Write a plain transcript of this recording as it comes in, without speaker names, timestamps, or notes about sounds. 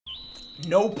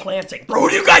No planting. Bro, who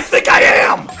do you guys think I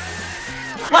am?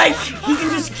 Like, he can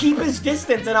just keep his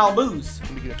distance and I'll lose.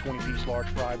 Let me get a 20-piece large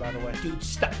fry, by the way. Dude,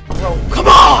 stop. Bro, come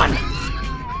on!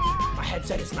 My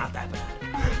headset is not that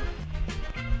bad.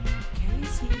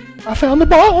 Casey. I found the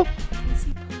ball!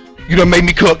 Casey. You done made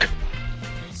me cook.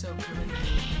 CaseOh currently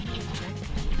ejected,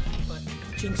 but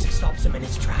Jynxzi stops him in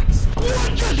his tracks. What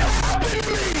just happened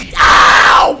to me?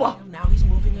 Ow! Now he's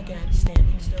moving again,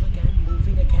 standing still again,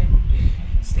 moving again,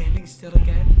 standing still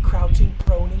again, crouching,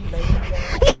 proning, laying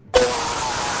down.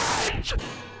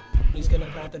 He's gonna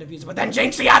plant the diffuser, but then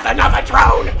Jynxzi has another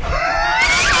drone!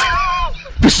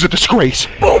 This is a disgrace!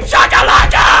 Boom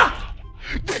shakalaka!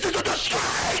 This is a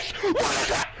disgrace! What is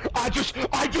that? I just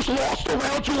lost a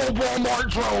round to a Walmart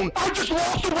drone! I just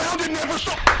lost a round and never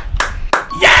saw—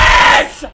 Yes!